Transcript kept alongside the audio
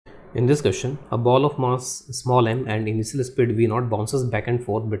In this question, a ball of mass small m and initial speed v0 bounces back and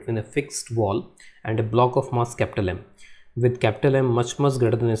forth between a fixed wall and a block of mass capital M. With capital M much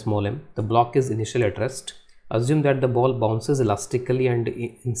greater than small m, the block is initially at rest. Assume that the ball bounces elastically and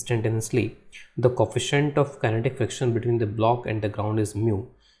instantaneously. The coefficient of kinetic friction between the block and the ground is mu.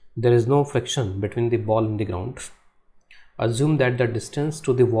 There is no friction between the ball and the ground. Assume that the distance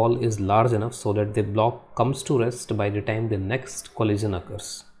to the wall is large enough so that the block comes to rest by the time the next collision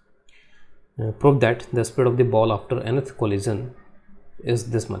occurs. Prove that the speed of the ball after nth collision is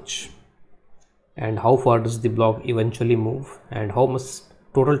this much, and how far does the block eventually move, and how much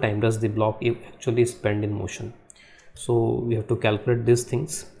total time does the block actually spend in motion. So we have to calculate these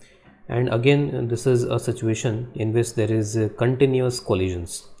things, and again this is a situation in which there is continuous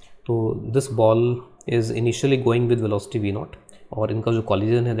collisions. So this ball is initially going with velocity v0, और इनका जो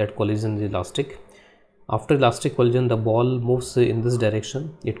collision है that collision is elastic. After elastic collision, the ball moves in this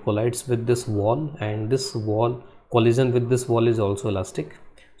direction. It collides with this wall, and this wall collision with this wall is also elastic.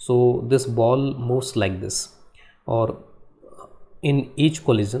 So this ball moves like this. और in each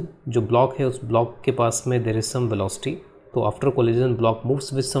collision, जो block है उस block के पास में there is some velocity. तो after collision, block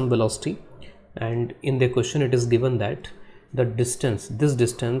moves with some velocity, and in the question it is given that the distance, this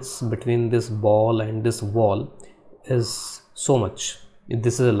distance between this ball and this wall is so much.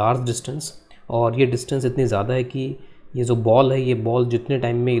 This is a large distance. और ये distance इतनी ज़्यादा है कि ये जो ball है, ये बॉल जितने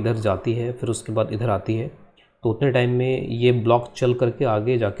टाइम में इधर जाती है फिर उसके बाद इधर आती है, तो उतने टाइम में ये ब्लॉक चल करके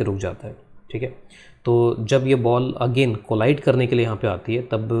आगे जाके रुक जाता है. ठीक है, तो जब ये बॉल अगेन कोलाइड करने के लिए यहाँ पे आती है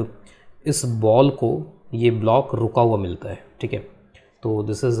तब इस बॉल को ये ब्लॉक रुका हुआ मिलता है. ठीक है, तो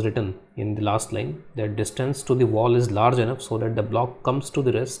this is written in the last line that distance to the wall is large enough so that the block comes to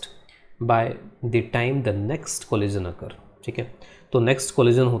the rest by the time the next collision अकर. ठीक है, तो नेक्स्ट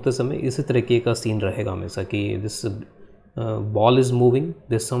कोलिजन होते समय इसी तरीके का scene रहेगा हमेशा कि this ball is moving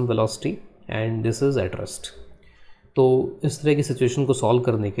this some velocity and this is at rest. तो इस तरह की सिचुएशन को सॉल्व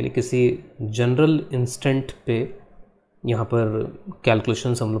करने के लिए किसी जनरल इंस्टेंट पे यहाँ पर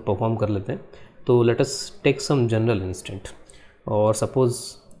कैलकुलेशंस हम लोग परफॉर्म कर लेते हैं. तो let us take some general instant, और सपोज़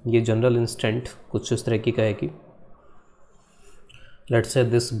ये जनरल इंस्टेंट कुछ इस तरीके का है कि let's say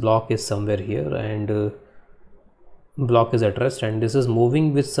this block is somewhere here and block is at rest, and this is moving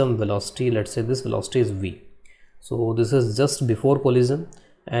with some velocity. Let's say this velocity is v. So this is just before collision,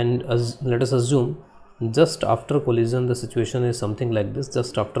 and let us assume just after collision the situation is something like this.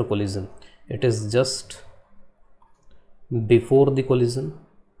 Just after collision, it is just before the collision,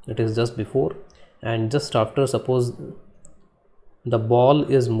 it is just before, and just after, suppose the ball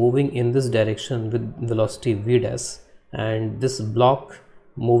is moving in this direction with velocity v dash, and this block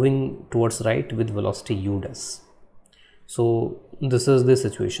moving towards right with velocity u dash. So this is the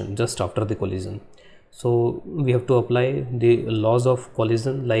situation just after the collision. So we have to apply the laws of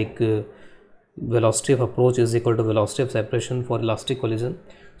collision, like velocity of approach is equal to velocity of separation for elastic collision.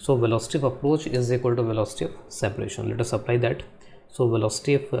 So velocity of approach is equal to velocity of separation. Let us apply that. So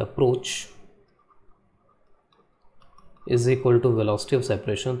velocity of approach is equal to velocity of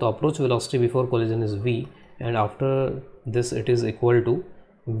separation. So approach velocity before collision is v, and after this it is equal to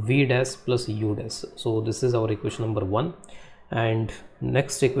v dash plus u dash. So this is our equation number 1, and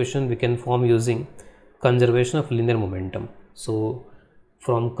next equation we can form using conservation of linear momentum. So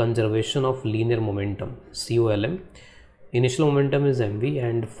from conservation of linear momentum, COLM, initial momentum is mv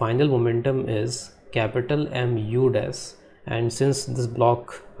and final momentum is capital M u dash, and since this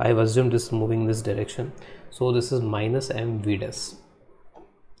block I have assumed this moving this direction, so this is minus mv dash.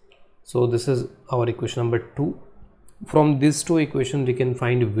 So this is our equation number 2. From these two equations we can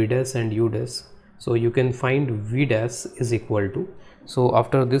find v dash and u dash. So you can find v dash is equal to, so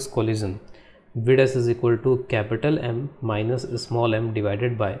after this collision v dash is equal to capital M minus small m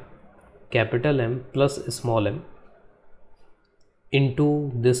divided by capital M plus small m into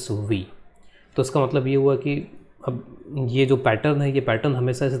this v. तो इसका मतलब ये हुआ कि अब ये जो pattern है, ये पैटर्न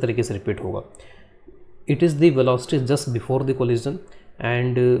हमेशा इसी तरीके से रिपीट होगा. It is the velocity just before the collision,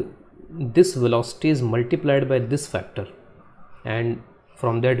 and this velocity is multiplied by this factor, and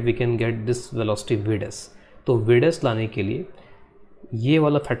from that we can get this velocity v dash. तो v dash लाने के लिए ये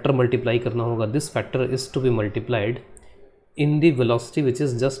वाला फैक्टर मल्टीप्लाई करना होगा. This factor is to be multiplied in the velocity which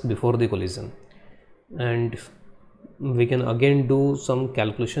is just before the collision, and we can again do some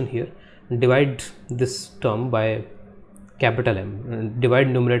calculation here. Divide this term by capital M,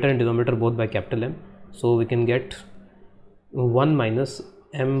 divide numerator and denominator both by capital M. So we can get 1 minus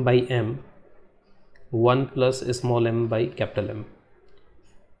m by m, 1 plus small m by capital M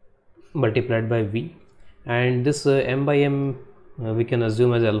multiplied by v, and this m by m we can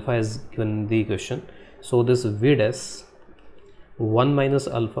assume as alpha is given in the equation. So this v dash 1 minus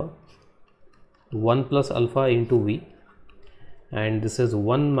alpha, 1 plus alpha into v, and this is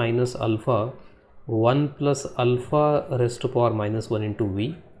 1 minus alpha, 1 plus alpha raised to power minus 1 into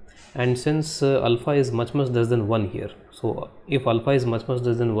v. And since alpha is much less than 1 here, so if alpha is much less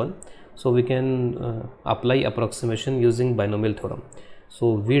than 1, so we can apply approximation using binomial theorem.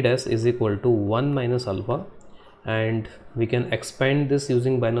 So v dash is equal to 1 minus alpha, and we can expand this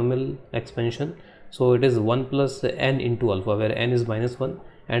using binomial expansion. So it is 1 plus n into alpha, where n is minus 1,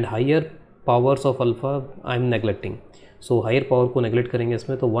 and higher powers of alpha I am neglecting. So higher power को neglect करेंगे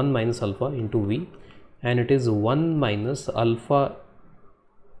इसमें, तो 1 minus alpha into v, and it is 1 minus alpha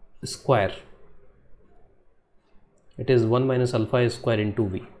square. It is 1 minus alpha square into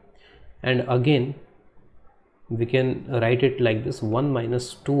v, and again we can write it like this: 1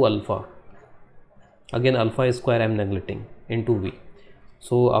 minus 2 alpha, again alpha square I am neglecting, into v.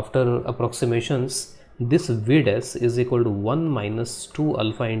 So after approximations, this v dash is equal to 1 minus 2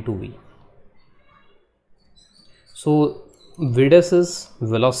 alpha into v. So v dash is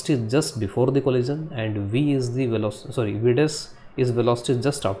velocity just before the collision, and v is the velocity, v dash is velocity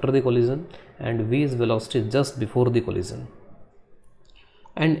just after the collision, and v is velocity just before the collision.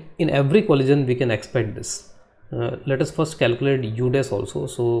 And in every collision we can expect this. Let us first calculate u dash also.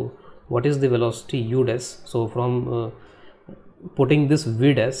 So what is the velocity u dash? So from putting this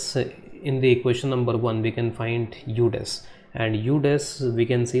v dash in the equation number 1, we can find u dash, and u dash we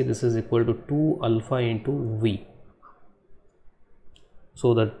can see this is equal to 2 alpha into v.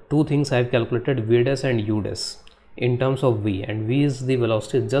 So the two things I have calculated, v dash and u dash, in terms of v, and v is the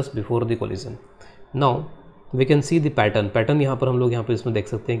velocity just before the collision. Now we can see the pattern यहाँ पर हम लोग यहाँ पे इसमें देख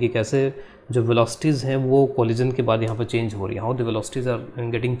सकते हैं कि कैसे जो velocities हैं वो collision के बाद यहाँ पर change हो रही है, how the velocities are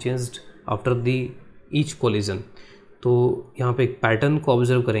getting changed after the each collision. तो यहाँ पे एक पैटर्न को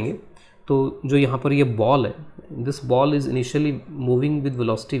ऑब्जर्व करेंगे. तो जो यहाँ पर ये बॉल है, this ball is initially moving with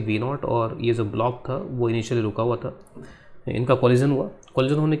velocity v not, और ये जो ब्लॉक था वो इनिशियली रुका हुआ था. इनका कॉलिजन हुआ.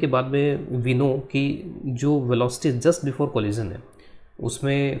 कॉलिजन होने के बाद में वी नो कि जो वेलोसिटी जस्ट बिफोर कॉलिजन है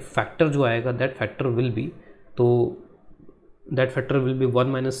उसमें फैक्टर जो आएगा, दैट फैक्टर विल बी, तो that factor will be 1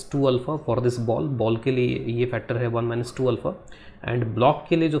 minus 2 alpha for this ball. Ball के लिए ये फैक्टर है 1 माइनस 2 अल्फ़ा, एंड ब्लॉक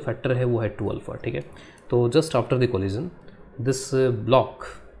के लिए जो फैक्टर है वो है 2 अल्फ़ा. ठीक है. तो just after the collision this block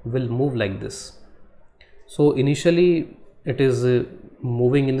will move like this. So initially it is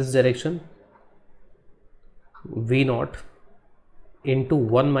moving in this direction, v naught into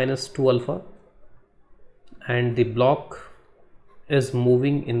 1 minus 2 alpha, and the block is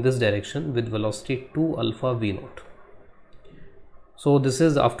moving in this direction with velocity 2 alpha v naught. So this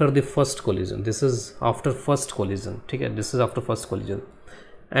is after the first collision, this is after first collision. ठीक है, this is after first collision,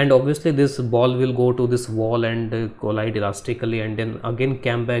 and obviously this ball will go to this wall and collide elastically, and then again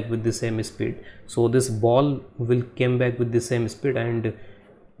came back with the same speed. So this ball will came back with the same speed, and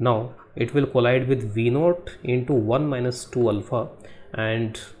now it will collide with v naught into 1 minus 2 alpha,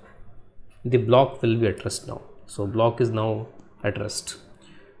 and the block will be at rest now. So block is now at rest.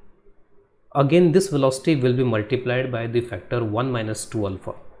 Again this velocity will be multiplied by the factor 1 minus 2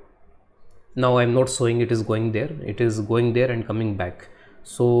 alpha. Now I am not showing it is going there, it is going there and coming back.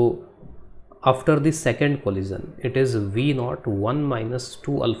 So after the second collision it is v naught 1 minus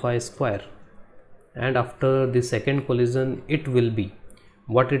 2 alpha square, and after the second collision it will be,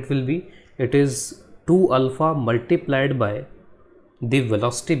 what it will be, it is 2 alpha multiplied by the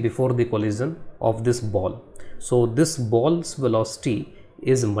velocity before the collision of this ball. So this ball's velocity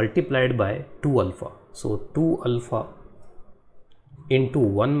is multiplied by 2 alpha. So 2 alpha into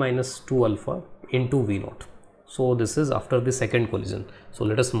 1 minus 2 alpha into v naught. So this is after the second collision. So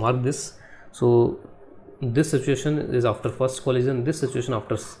let us mark this. So this situation is after first collision, this situation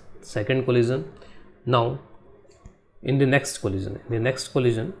after second collision. Now in the next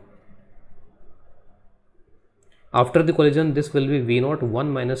collision, after the collision this will be v naught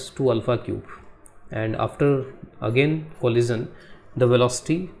 1 minus 2 alpha cube, and after again collision the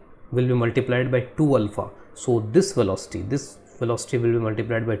velocity will be multiplied by 2 alpha. So this velocity will be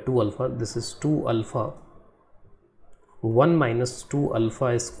multiplied by 2 alpha. This is 2 alpha 1 minus 2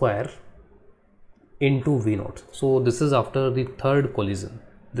 alpha square into v naught. So this is after the third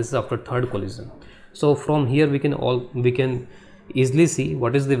collision. So from here we can easily see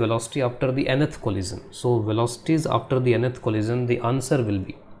what is the velocity after the nth collision. So velocities after the nth collision, the answer will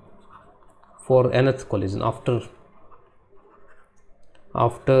be for nth collision, after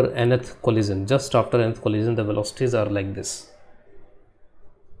nth collision, just after nth collision the velocities are like this.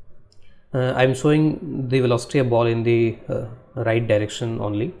 I am showing the velocity of ball in the right direction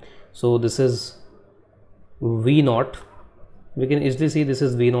only. So this is v naught, we can easily see this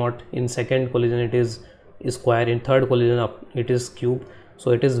is v naught. In second collision it is square. In third collision up it is cube,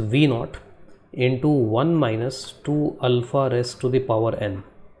 so it is v naught into 1 minus 2 alpha raised to the power n.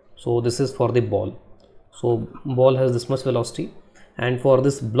 So this is for the ball. So ball has this much velocity, and for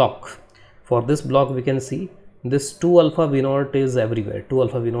this block we can see this 2 alpha v naught is everywhere. 2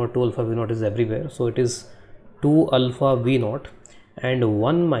 alpha v naught is everywhere. So it is 2 alpha v naught and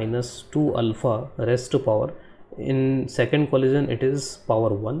 1 minus 2 alpha raised to power. In second collision it is power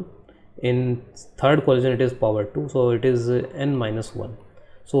 1, in third collision it is power 2, so it is n minus 1.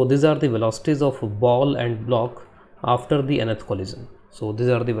 So these are the velocities of ball and block after the nth collision. So these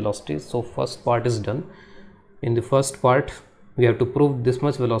are the velocities. So first part is done. In the first part we have to prove this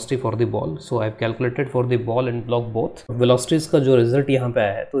much velocity for the ball. So I have calculated for the ball and block both. Velocities का जो result यहाँ पे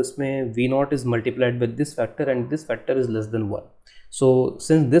आया है, तो इसमें v naught is multiplied by this factor and this factor is less than 1. So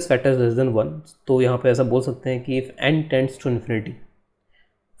since this factor is less than 1, तो यहाँ पे ऐसा बोल सकते हैं कि if n tends to infinity,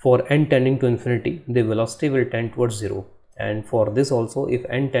 for n tending to infinity, the velocity will tend towards 0. And for this also, if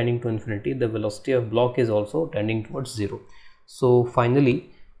n tending to infinity, the velocity of block is also tending towards 0. So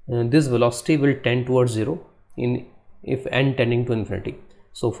finally, this velocity will tend towards 0 in if n tending to infinity.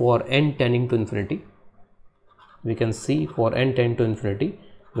 So for n tending to infinity, we can see for n tend to infinity,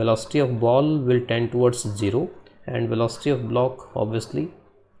 velocity of ball will tend towards 0 and velocity of block, obviously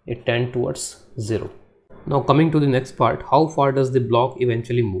it tend towards 0. Now coming to the next part, how far does the block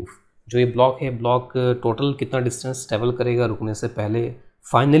eventually move? जो ये block है, block total कितना distance travel करेगा रुकने से पहले,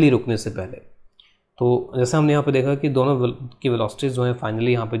 finally रुकने से पहले. तो जैसे हमने यहाँ पे देखा कि दोनों की वेलोसिटीज जो है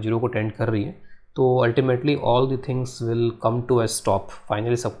फाइनली यहाँ पे 0 को टेंड कर रही है, तो ultimately all the things will come to a stop.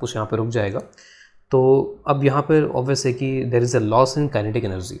 Finally सब कुछ यहाँ पे रुक जाएगा. तो अब यहाँ पर ऑब्वियस है कि there is a loss in kinetic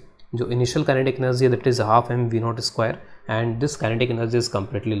energy. जो इनिशियल काइनेटिक एनर्जी है that is half M we not square and this kinetic energy is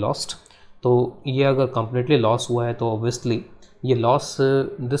completely lost. तो ये अगर कम्प्लीटली लॉस हुआ है तो ऑब्वियसली ये loss,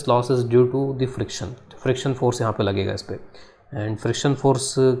 this loss is due to the friction force यहाँ पे लगेगा इस पर. एंड फ्रिक्शन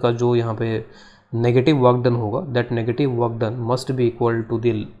फोर्स का जो यहाँ पे नेगेटिव वर्क डन होगा, that negative work done must be equal to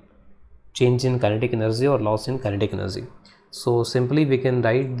the change in kinetic energy और loss in kinetic energy. So simply we can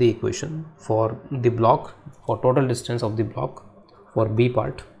write the equation for the block, for total distance of the block for B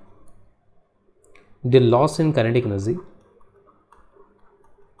part. The loss in kinetic energy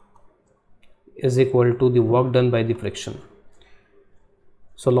is equal to the work done by the friction.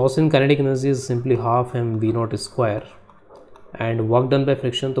 So loss in kinetic energy is simply half m v naught square and work done by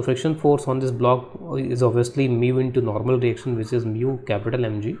friction. So friction force on this block is obviously mu into normal reaction, which is mu capital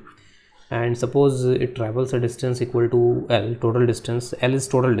mg, and suppose it travels a distance equal to L, total distance. L is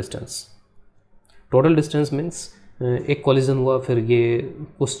total distance. Total distance means एक collision हुआ, फिर ये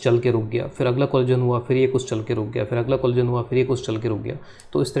कुछ चल के रुक गया, फिर अगला कॉलिजन हुआ, फिर ये कुछ चल के रुक गया, फिर अगला कॉलिजन हुआ, फिर ये कुछ चल के रुक गया.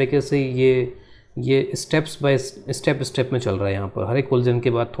 तो इस तरीके से ये स्टेप्स बाय स्टेप में चल रहा है. यहाँ पर हर एक कॉलिजन के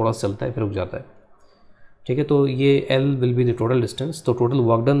बाद थोड़ा सा चलता है फिर रुक जाता है. ठीक है, तो ये L will be the total distance. तो total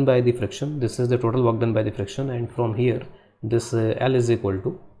work done by the friction, this is the total work done by the friction, and from here this L is equal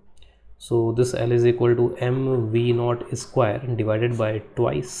to, so this L is equal to m v not square divided by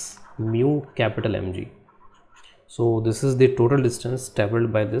twice mu capital mg. So this is the total distance traveled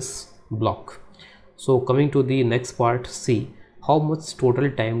by this block. So coming to the next part, see how much total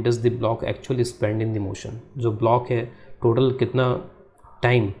time does the block actually spend in the motion. जो block है total कितना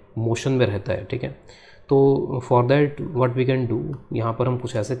time motion में रहता है. ठीक है, तो for that what we can do, यहाँ पर हम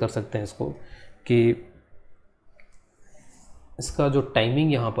कुछ ऐसे कर सकते हैं इसको कि इसका जो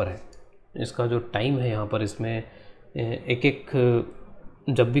टाइमिंग यहाँ पर है, इसका जो टाइम है यहाँ पर, इसमें एक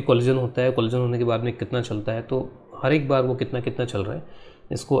जब भी कोलिजन होता है, कोलिजन होने के बाद में कितना चलता है, तो हर एक बार वो कितना चल रहा है,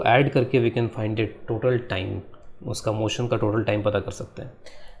 इसको ऐड करके we can find it total time, उसका मोशन का टोटल टाइम पता कर सकते हैं.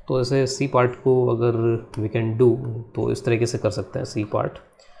 तो ऐसे सी पार्ट को अगर वी कैन डू तो इस तरीके से कर सकते हैं. सी पार्ट,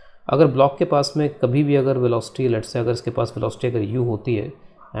 अगर ब्लॉक के पास में कभी भी अगर वेलोसिटी, लेट्स से अगर इसके पास वेलोसिटी अगर यू होती है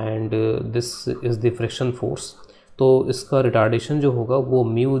and this is the friction force, तो इसका रिटार्डेशन जो होगा वो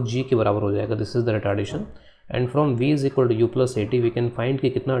म्यू जी के बराबर हो जाएगा. This is the retardation, and from v is equal to you plus A T V can find कि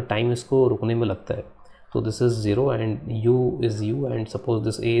कितना टाइम इसको रुकने में लगता है. तो this is 0 and u is u and suppose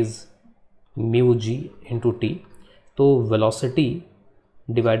this a is mu G into T. तो velocity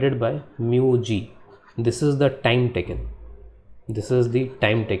divided by mu G, this is the time taken, this is the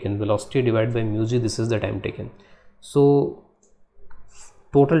time taken. Velocity divide by mu G, this is the time taken. So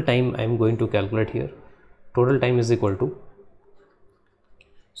total time I am going to calculate here. Total time is equal to,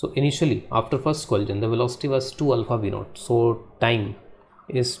 so initially after first collision the velocity was 2 alpha v naught, so time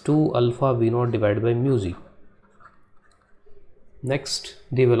is 2 alpha v naught divided by mu g. Next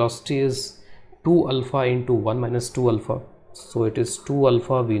the velocity is 2 alpha into 1 minus 2 alpha, so it is 2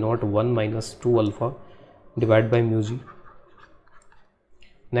 alpha v naught 1 minus 2 alpha divided by mu g.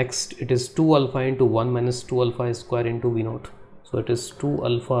 Next it is 2 alpha into 1 minus 2 alpha square into v naught. So it is 2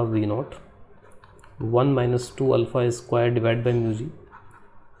 alpha v naught 1 minus 2 alpha square divided by mu g.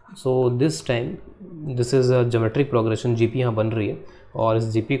 So this time this is a geometric progression, gp यहाँ बन रही है और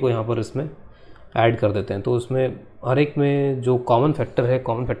इस gp को यहाँ पर इसमें ऐड कर देते हैं. तो उसमें हर एक में जो कॉमन फैक्टर है,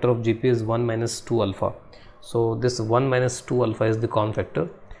 common factor of gp is 1 minus 2 alpha. So this 1 minus 2 alpha is the common factor.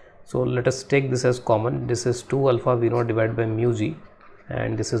 So let us take this as common. This is 2 alpha v naught divided by mu g,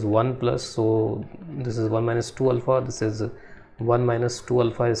 and this is 1 plus, so this is 1 minus 2 alpha, this is 1 minus 2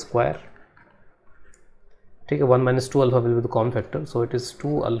 alpha square. ठीक है, 1 minus 2 alpha will be the common factor, so it is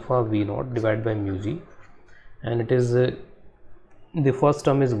 2 alpha v naught divided by mu g, and it is the first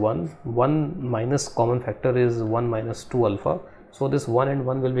term is 1 minus common factor is 1 minus 2 alpha, so this 1 and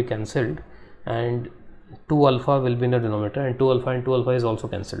 1 will be cancelled and 2 alpha will be in the denominator, and 2 alpha and 2 alpha is also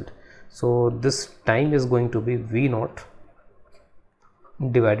cancelled. So this time is going to be v naught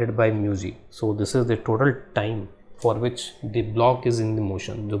divided by mu g. So this is the total time for which the block is in the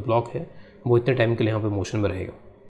motion. जो block है वो इतने time के लिए यहाँ पे motion में रहेगा.